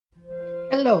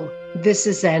Hello, this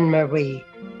is Anne-Marie.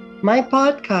 My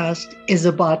podcast is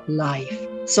about life,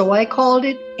 so I called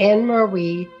it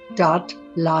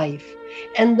Annemariepodcast.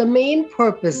 And the main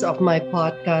purpose of my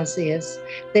podcast is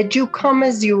that you come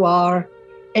as you are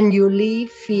and you leave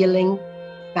feeling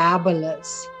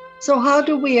fabulous. So how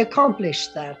do we accomplish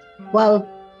that? Well,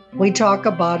 we talk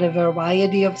about a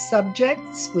variety of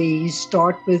subjects. We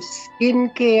start with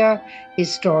skincare,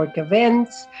 historic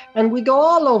events, and we go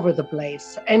all over the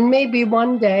place. And maybe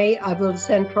one day I will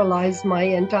centralize my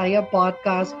entire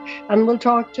podcast and we'll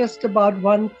talk just about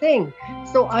one thing.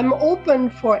 So I'm open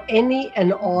for any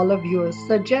and all of your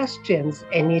suggestions.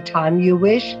 Anytime you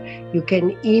wish, you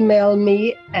can email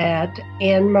me at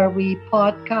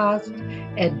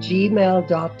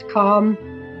annemariepodcast@gmail.com.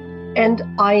 And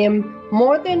I am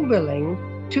more than willing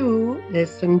to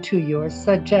listen to your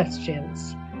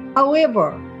suggestions.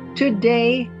 However,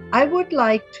 today I would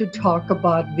like to talk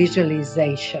about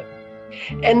visualization.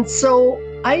 And so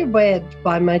I read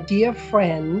by my dear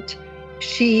friend,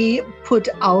 she put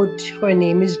out, her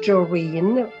name is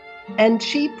Joreen, and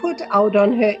she put out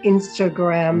on her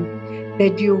Instagram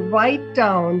that you write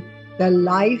down the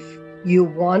life you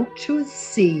want to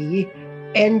see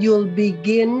and you'll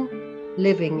begin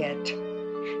living it.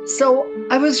 So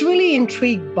I was really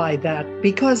intrigued by that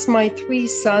because my three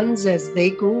sons, as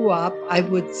they grew up, I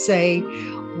would say,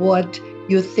 what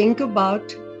you think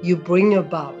about, you bring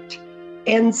about.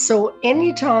 And so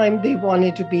anytime they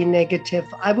wanted to be negative,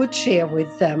 I would share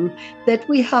with them that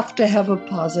we have to have a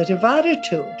positive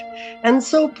attitude. And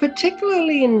so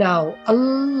particularly now, a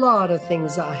lot of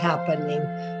things are happening.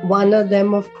 One of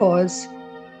them, of course,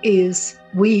 is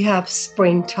we have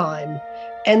springtime.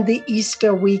 And the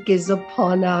Easter week is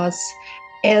upon us,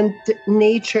 and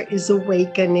nature is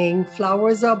awakening,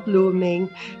 flowers are blooming.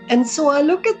 And so I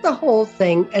look at the whole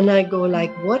thing and I go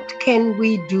like, what can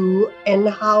we do and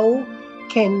how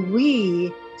can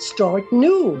we start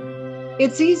new?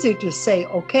 It's easy to say,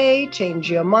 okay,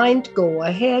 change your mind, go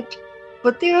ahead.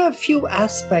 But there are a few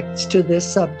aspects to this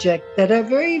subject that are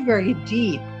very, very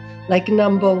deep. Like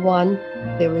number one,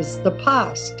 there is the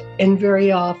past. And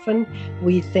very often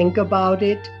we think about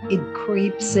it, it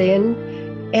creeps in.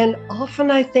 And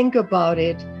often I think about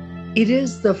it, it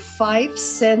is the five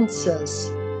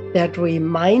senses that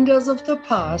remind us of the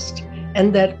past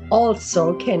and that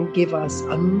also can give us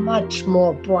a much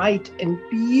more bright and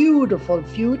beautiful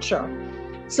future.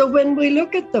 So when we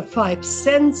look at the five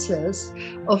senses,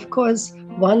 of course,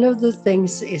 one of the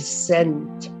things is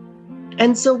scent.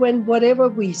 And so when whatever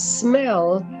we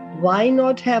smell, why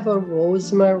not have a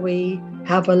rosemary,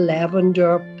 have a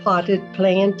lavender potted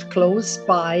plant close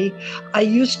by? I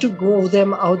used to grow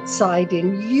them outside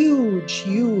in huge,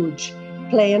 huge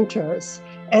planters,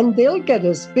 and they'll get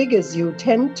as big as you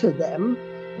tend to them.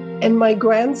 And my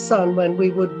grandson, when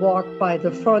we would walk by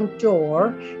the front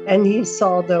door and he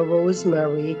saw the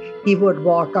rosemary, he would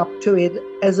walk up to it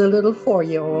as a little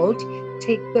 4-year-old,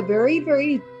 take the very,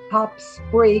 very top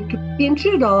sprig, pinch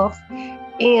it off,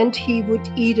 and he would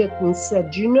eat it and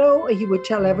said, he would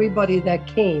tell everybody that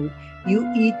came, you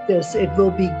eat this, it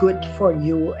will be good for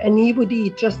you. And he would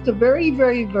eat just the very,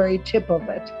 very, very tip of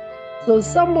it. So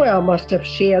somewhere I must have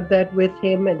shared that with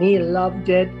him and he loved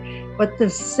it. But the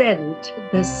scent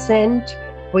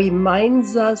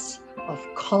reminds us of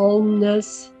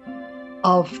calmness,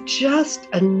 of just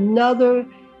another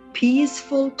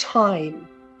peaceful time.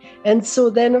 And so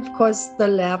then, of course, the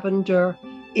lavender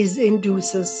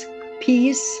induces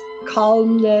peace,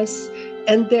 calmness,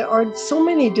 and there are so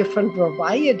many different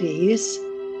varieties.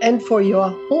 And for your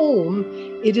home,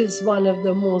 it is one of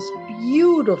the most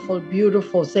beautiful,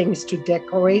 beautiful things to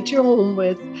decorate your home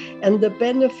with. And the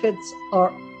benefits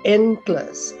are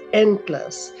endless.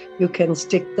 You can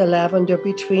stick the lavender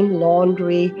between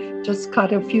laundry, just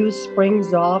cut a few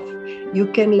sprigs off. You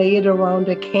can lay it around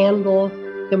a candle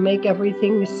to make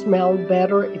everything smell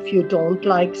better if you don't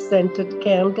like scented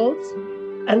candles.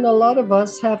 And a lot of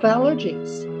us have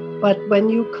allergies. But when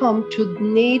you come to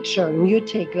nature and you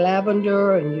take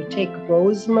lavender and you take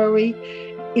rosemary,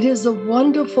 it is a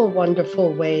wonderful,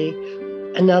 wonderful way.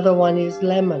 Another one is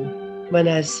lemon. When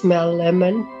I smell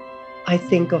lemon, I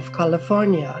think of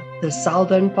California, the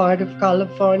southern part of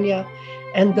California,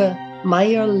 and the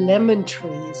Meyer lemon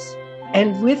trees.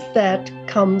 And with that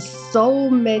comes so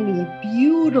many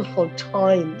beautiful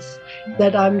times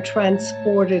that I'm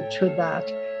transported to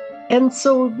that. And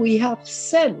so we have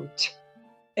scent.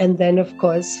 And then, of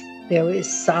course, there is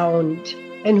sound.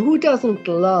 And who doesn't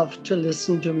love to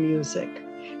listen to music?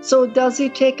 So does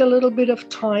it take a little bit of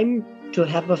time to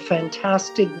have a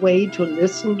fantastic way to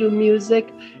listen to music?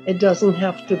 It doesn't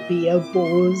have to be a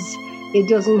Bose It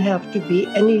doesn't have to be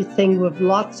anything with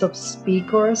lots of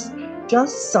speakers,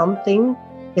 just something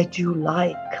that you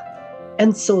like.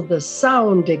 And so the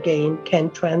sound again can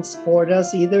transport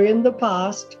us either in the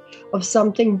past of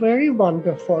something very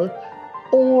wonderful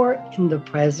or in the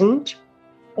present,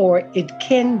 or it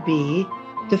can be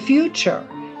the future.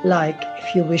 Like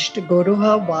if you wish to go to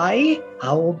Hawaii,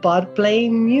 how about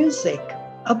playing music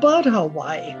about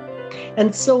Hawaii?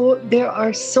 And so there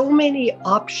are so many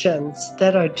options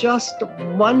that are just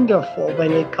wonderful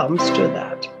when it comes to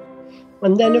that.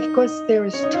 And then, of course, there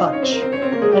is touch.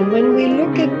 And when we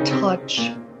look at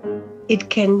touch, it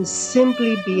can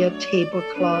simply be a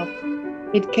tablecloth.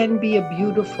 It can be a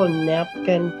beautiful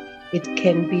napkin. It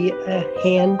can be a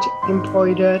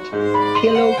hand-embroidered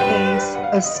pillowcase,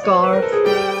 a scarf.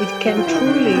 It can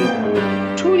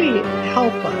truly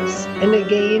help us. And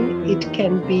again, it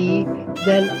can be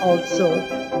then also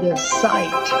the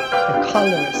sight, the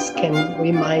colors can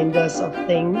remind us of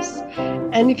things.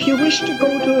 And if you wish to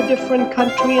go to a different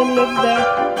country and live there,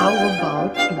 how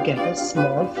about you get a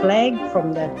small flag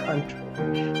from that country?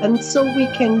 And so we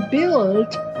can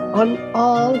build on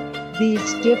all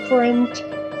these different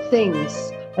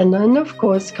things. And then, of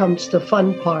course, comes the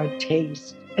fun part,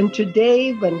 taste. And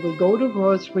today, when we go to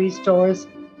grocery stores,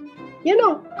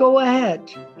 go ahead.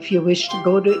 If you wish to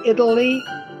go to Italy,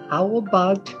 how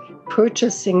about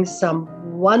purchasing some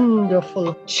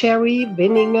wonderful cherry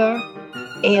vinegar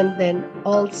and then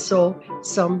also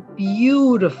some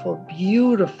beautiful,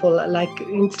 like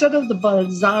instead of the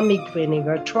balsamic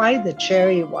vinegar, try the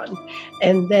cherry one,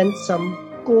 and then some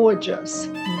gorgeous,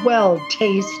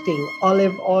 well-tasting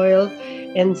olive oil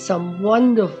and some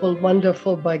wonderful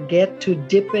baguette to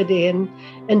dip it in.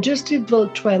 And just it will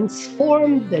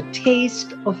transform the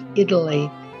taste of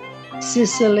Italy.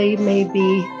 Sicily,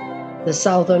 maybe the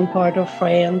southern part of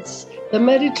France, the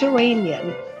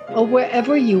Mediterranean, or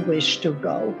wherever you wish to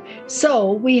go.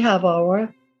 So we have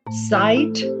our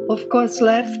sight, of course,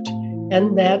 left,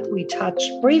 and that we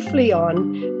touched briefly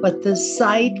on, but the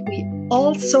sight we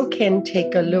also can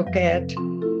take a look at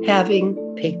having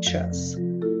pictures.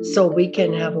 So we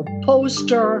can have a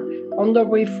poster on the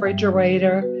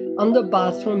refrigerator, on the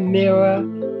bathroom mirror,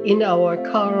 in our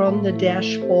car on the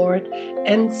dashboard,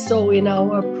 and so in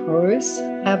our purse,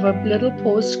 have a little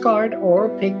postcard or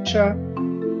a picture.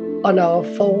 On our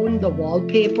phone, the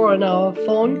wallpaper on our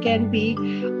phone can be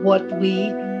what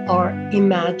we are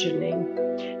imagining.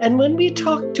 And when we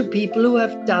talk to people who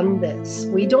have done this,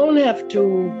 we don't have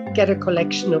to get a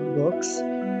collection of books.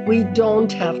 We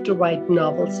don't have to write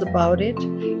novels about it.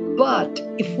 But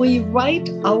if we write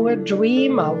our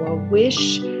dream, our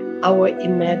wish, our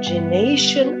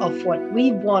imagination of what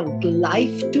we want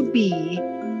life to be,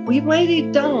 we write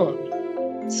it down.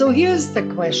 So here's the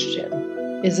question.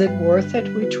 Is it worth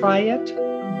it we try it?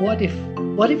 What if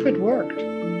it worked?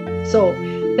 So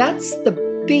that's the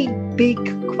big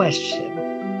question.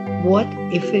 What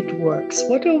if it works?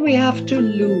 What do we have to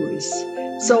lose?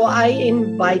 So I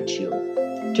invite you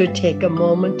to take a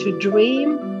moment to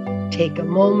dream, take a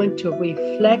moment to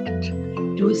reflect,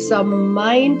 do some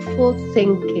mindful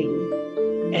thinking,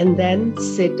 and then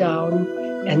sit down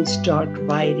and start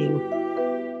writing.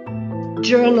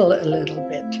 Journal a little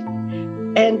bit.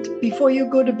 And before you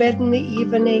go to bed in the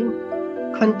evening,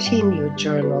 continue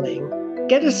journaling.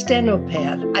 Get a steno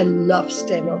pad. I love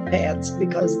steno pads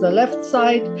because the left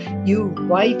side you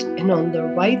write and on the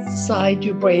right side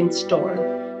you brainstorm.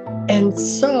 And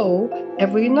so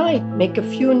every night make a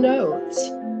few notes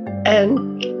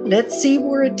and let's see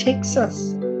where it takes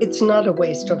us. It's not a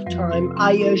waste of time,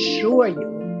 I assure you.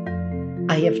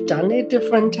 I have done it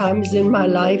different times in my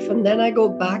life and then I go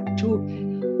back to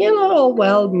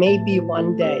maybe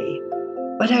one day.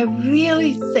 But I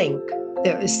really think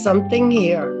there is something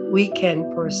here we can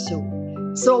pursue.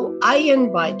 So I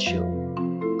invite you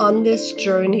on this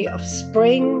journey of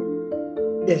spring,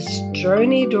 this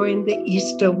journey during the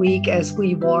Easter week as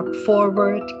we walk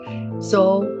forward.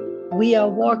 So we are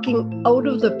walking out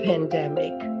of the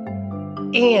pandemic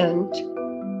and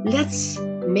let's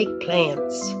make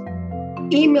plans.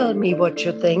 Email me what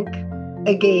you think.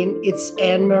 Again, it's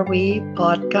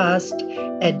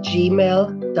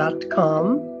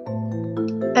Annemariepodcast@gmail.com.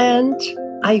 And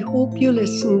I hope you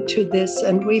listen to this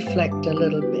and reflect a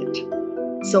little bit.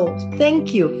 So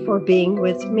thank you for being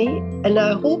with me. And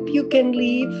I hope you can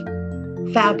leave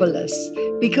fabulous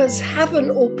because have an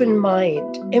open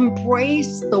mind,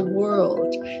 embrace the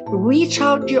world, reach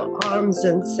out your arms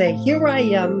and say, here I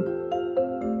am.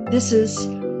 This is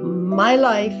my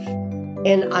life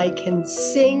and I can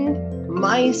sing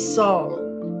my song,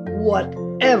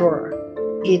 whatever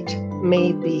it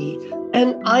may be.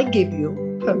 And I give you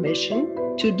permission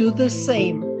to do the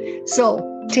same.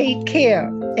 So take care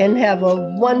and have a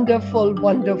wonderful,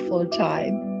 wonderful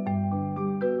time.